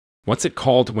What's it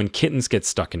called when kittens get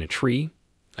stuck in a tree?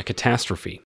 A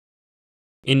catastrophe.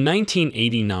 In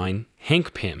 1989,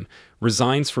 Hank Pym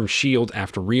resigns from S.H.I.E.L.D.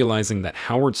 after realizing that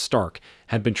Howard Stark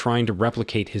had been trying to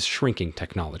replicate his shrinking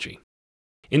technology.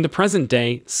 In the present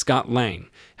day, Scott Lang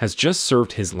has just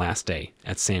served his last day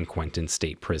at San Quentin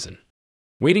State Prison.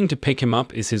 Waiting to pick him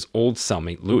up is his old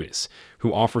cellmate Lewis,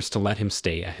 who offers to let him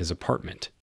stay at his apartment.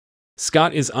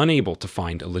 Scott is unable to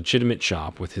find a legitimate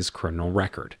job with his criminal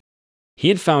record. He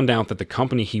had found out that the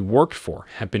company he worked for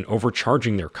had been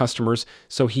overcharging their customers,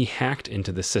 so he hacked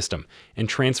into the system and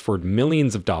transferred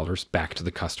millions of dollars back to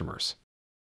the customers.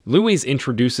 Louise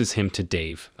introduces him to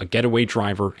Dave, a getaway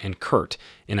driver, and Kurt,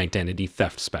 an identity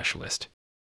theft specialist.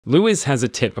 Louise has a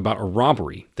tip about a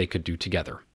robbery they could do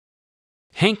together.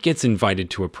 Hank gets invited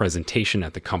to a presentation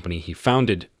at the company he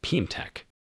founded, Peña.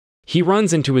 He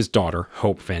runs into his daughter,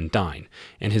 Hope Van Dyne,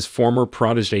 and his former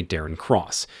protege Darren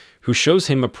Cross, who shows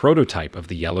him a prototype of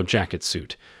the yellow jacket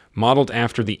suit, modeled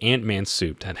after the Ant-Man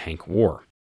suit that Hank wore.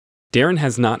 Darren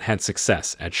has not had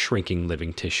success at shrinking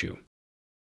living tissue.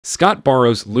 Scott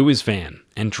borrows Louis' van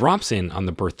and drops in on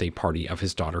the birthday party of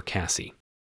his daughter Cassie.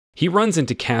 He runs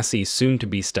into Cassie's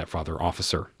soon-to-be stepfather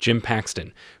officer, Jim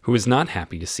Paxton, who is not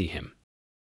happy to see him.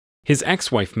 His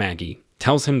ex-wife Maggie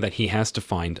tells him that he has to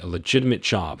find a legitimate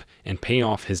job and pay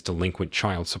off his delinquent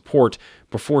child support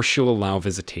before she'll allow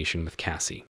visitation with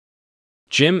Cassie.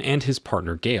 Jim and his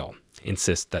partner Gale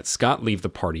insist that Scott leave the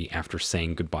party after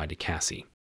saying goodbye to Cassie.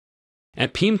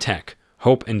 At Peña,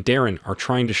 Hope and Darren are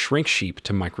trying to shrink sheep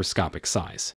to microscopic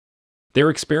size. Their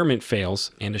experiment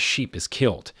fails and a sheep is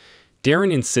killed.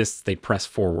 Darren insists they press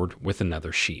forward with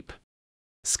another sheep.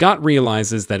 Scott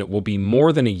realizes that it will be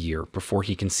more than a year before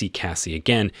he can see Cassie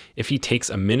again if he takes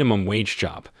a minimum wage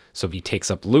job, so he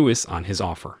takes up Louis on his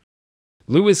offer.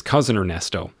 Louis' cousin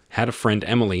Ernesto had a friend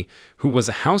Emily who was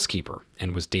a housekeeper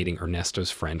and was dating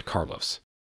Ernesto's friend Carlos.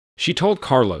 She told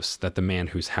Carlos that the man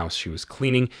whose house she was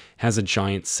cleaning has a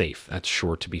giant safe that's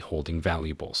sure to be holding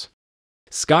valuables.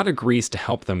 Scott agrees to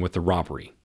help them with the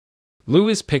robbery.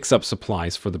 Louis picks up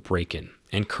supplies for the break-in,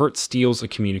 and Kurt steals a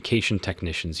communication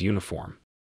technician's uniform.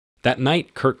 That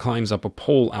night, Kurt climbs up a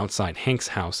pole outside Hank's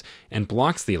house and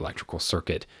blocks the electrical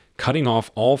circuit, cutting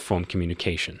off all phone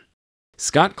communication.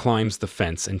 Scott climbs the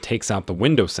fence and takes out the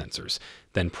window sensors,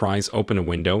 then pries open a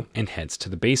window and heads to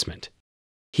the basement.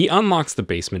 He unlocks the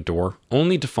basement door,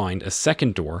 only to find a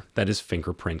second door that is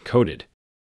fingerprint-coated.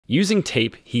 Using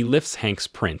tape, he lifts Hank's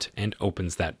print and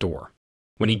opens that door.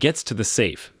 When he gets to the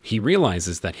safe, he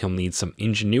realizes that he'll need some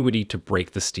ingenuity to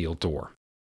break the steel door.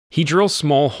 He drills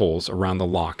small holes around the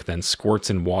lock, then squirts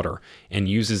in water and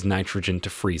uses nitrogen to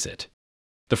freeze it.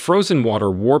 The frozen water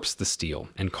warps the steel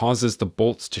and causes the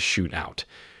bolts to shoot out.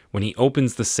 When he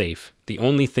opens the safe, the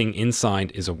only thing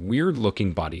inside is a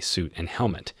weird-looking bodysuit and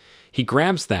helmet. He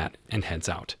grabs that and heads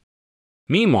out.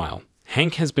 Meanwhile,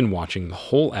 Hank has been watching the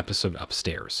whole episode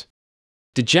upstairs.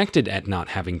 Dejected at not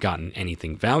having gotten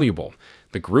anything valuable,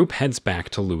 the group heads back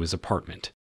to Louis'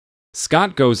 apartment.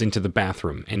 Scott goes into the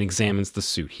bathroom and examines the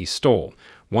suit he stole,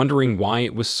 wondering why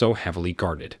it was so heavily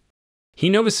guarded. He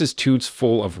notices tubes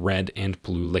full of red and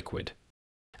blue liquid.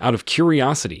 Out of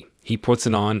curiosity, he puts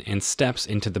it on and steps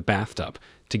into the bathtub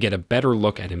to get a better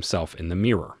look at himself in the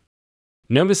mirror.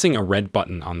 Noticing a red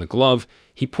button on the glove,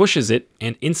 he pushes it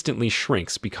and instantly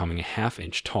shrinks, becoming a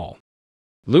half-inch tall.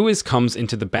 Louis comes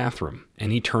into the bathroom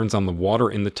and he turns on the water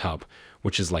in the tub,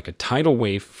 which is like a tidal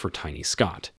wave for tiny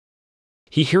Scott.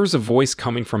 He hears a voice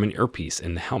coming from an earpiece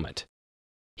in the helmet.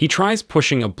 He tries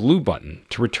pushing a blue button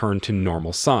to return to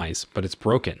normal size, but it's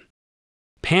broken.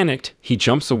 Panicked, he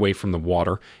jumps away from the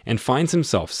water and finds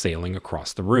himself sailing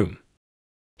across the room.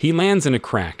 He lands in a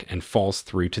crack and falls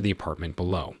through to the apartment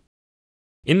below.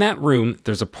 In that room,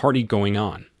 there's a party going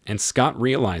on, and Scott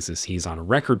realizes he's on a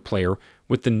record player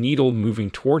with the needle moving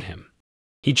toward him.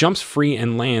 He jumps free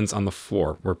and lands on the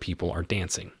floor where people are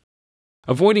dancing.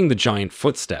 Avoiding the giant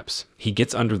footsteps, he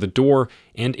gets under the door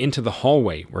and into the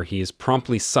hallway where he is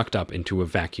promptly sucked up into a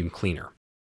vacuum cleaner.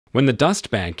 When the dust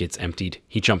bag gets emptied,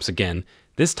 he jumps again,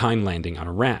 this time landing on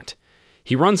a rat.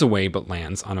 He runs away but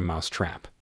lands on a mouse trap.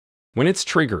 When it's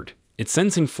triggered, it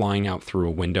sends him flying out through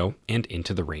a window and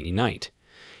into the rainy night.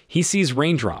 He sees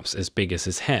raindrops as big as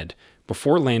his head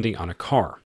before landing on a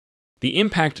car. The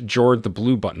impact jarred the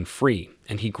blue button free,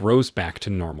 and he grows back to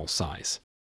normal size.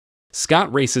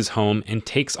 Scott races home and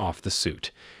takes off the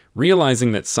suit.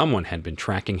 Realizing that someone had been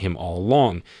tracking him all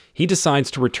along, he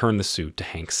decides to return the suit to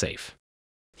Hank's safe.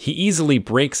 He easily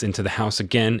breaks into the house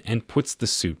again and puts the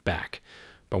suit back,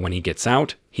 but when he gets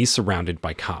out, he's surrounded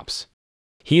by cops.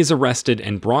 He is arrested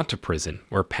and brought to prison,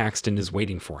 where Paxton is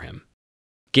waiting for him.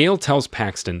 Gale tells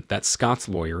Paxton that Scott's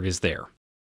lawyer is there.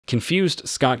 Confused,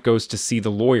 Scott goes to see the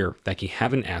lawyer that he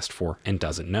haven't asked for and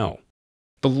doesn't know.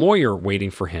 The lawyer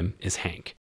waiting for him is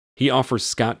Hank. He offers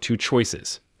Scott two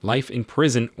choices: life in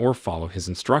prison or follow his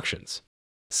instructions.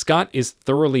 Scott is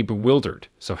thoroughly bewildered,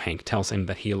 so Hank tells him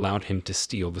that he allowed him to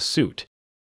steal the suit.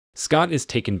 Scott is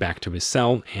taken back to his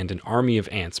cell, and an army of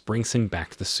ants brings him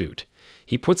back the suit.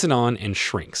 He puts it on and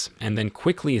shrinks, and then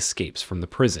quickly escapes from the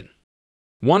prison.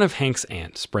 One of Hank's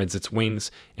ants spreads its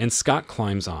wings, and Scott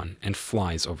climbs on and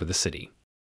flies over the city.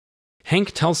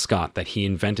 Hank tells Scott that he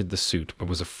invented the suit but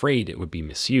was afraid it would be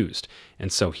misused,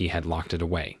 and so he had locked it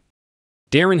away.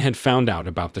 Darren had found out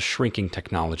about the shrinking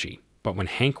technology, but when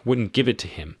Hank wouldn't give it to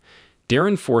him,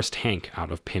 Darren forced Hank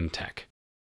out of Pimtech.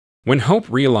 When Hope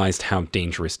realized how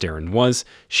dangerous Darren was,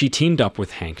 she teamed up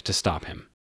with Hank to stop him.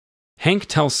 Hank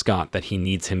tells Scott that he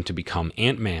needs him to become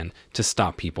Ant-Man to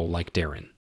stop people like Darren.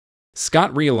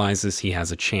 Scott realizes he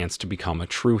has a chance to become a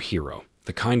true hero,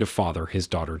 the kind of father his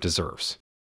daughter deserves.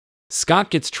 Scott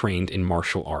gets trained in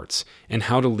martial arts and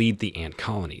how to lead the ant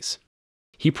colonies.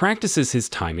 He practices his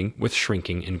timing with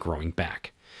shrinking and growing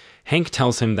back. Hank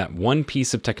tells him that one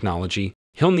piece of technology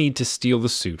he'll need to steal the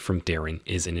suit from Darren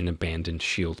is in an abandoned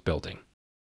S.H.I.E.L.D. building.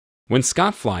 When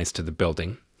Scott flies to the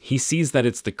building, he sees that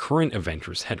it's the current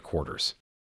Avengers headquarters.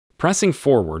 Pressing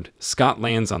forward, Scott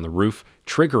lands on the roof,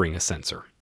 triggering a sensor.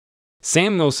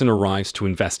 Sam Wilson arrives to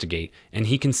investigate, and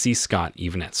he can see Scott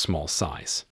even at small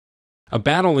size. A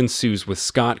battle ensues with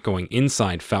Scott going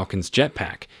inside Falcon's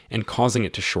jetpack and causing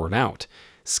it to short out.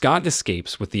 Scott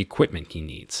escapes with the equipment he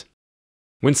needs.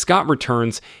 When Scott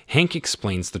returns, Hank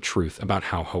explains the truth about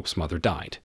how Hope's mother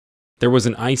died. There was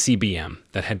an ICBM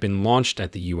that had been launched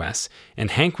at the US, and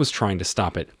Hank was trying to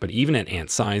stop it, but even at ant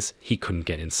size, he couldn't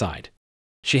get inside.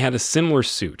 She had a similar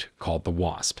suit called the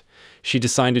Wasp. She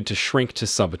decided to shrink to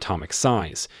subatomic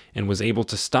size and was able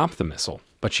to stop the missile,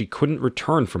 but she couldn't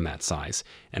return from that size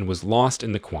and was lost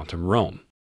in the quantum realm.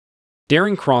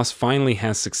 Darren Cross finally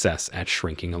has success at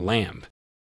shrinking a lamb.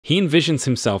 He envisions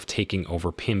himself taking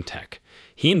over Pimtech.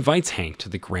 He invites Hank to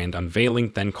the grand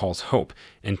unveiling, then calls Hope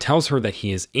and tells her that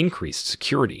he has increased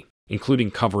security,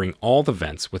 including covering all the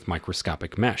vents with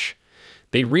microscopic mesh.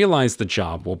 They realize the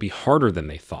job will be harder than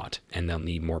they thought, and they'll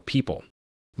need more people.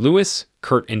 Lewis,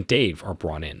 Kurt, and Dave are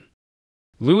brought in.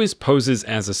 Lewis poses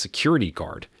as a security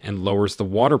guard and lowers the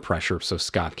water pressure so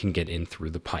Scott can get in through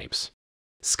the pipes.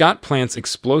 Scott plants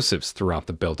explosives throughout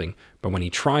the building, but when he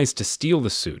tries to steal the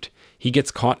suit, he gets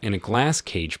caught in a glass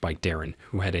cage by Darren,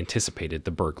 who had anticipated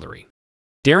the burglary.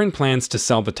 Darren plans to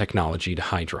sell the technology to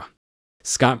Hydra.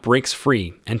 Scott breaks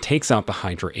free and takes out the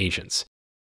Hydra agents.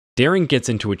 Darren gets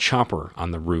into a chopper on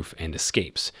the roof and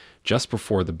escapes, just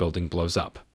before the building blows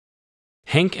up.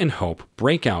 Hank and Hope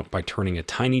break out by turning a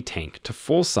tiny tank to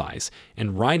full size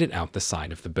and ride it out the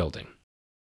side of the building.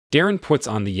 Darren puts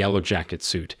on the yellow jacket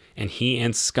suit, and he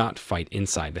and Scott fight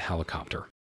inside the helicopter.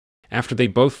 After they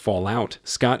both fall out,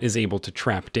 Scott is able to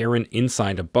trap Darren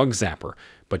inside a bug zapper,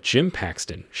 but Jim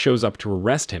Paxton shows up to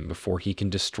arrest him before he can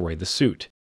destroy the suit.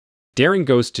 Darren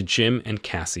goes to Jim and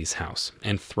Cassie's house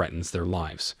and threatens their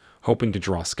lives, hoping to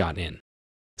draw Scott in.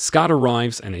 Scott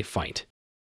arrives and they fight.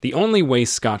 The only way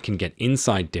Scott can get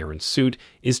inside Darren's suit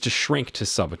is to shrink to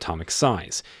subatomic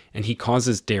size, and he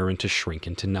causes Darren to shrink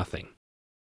into nothing.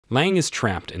 Lang is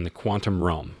trapped in the quantum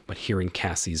realm, but hearing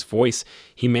Cassie's voice,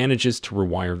 he manages to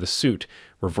rewire the suit,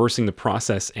 reversing the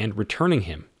process and returning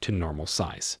him to normal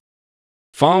size.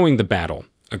 Following the battle,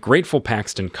 a grateful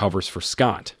Paxton covers for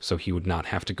Scott so he would not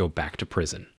have to go back to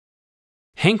prison.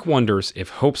 Hank wonders if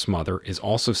Hope's mother is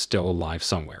also still alive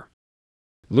somewhere.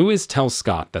 Lewis tells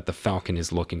Scott that the Falcon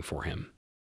is looking for him.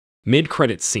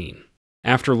 Mid-credit scene.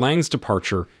 After Lang's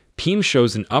departure, Peña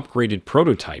shows an upgraded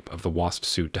prototype of the Wasp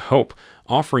suit to Hope,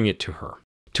 offering it to her,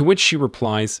 to which she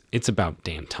replies, "It's about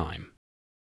damn time."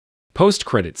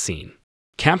 Post-credit scene.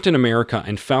 Captain America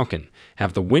and Falcon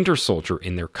have the Winter Soldier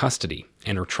in their custody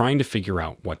and are trying to figure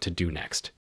out what to do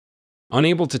next.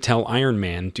 Unable to tell Iron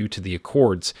Man due to the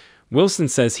Accords, Wilson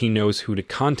says he knows who to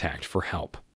contact for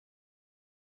help.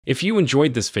 If you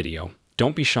enjoyed this video,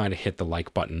 don't be shy to hit the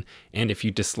like button, and if you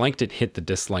disliked it, hit the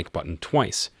dislike button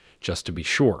twice, just to be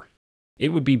sure. It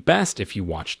would be best if you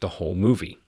watched the whole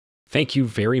movie. Thank you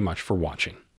very much for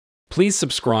watching. Please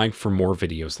subscribe for more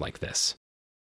videos like this.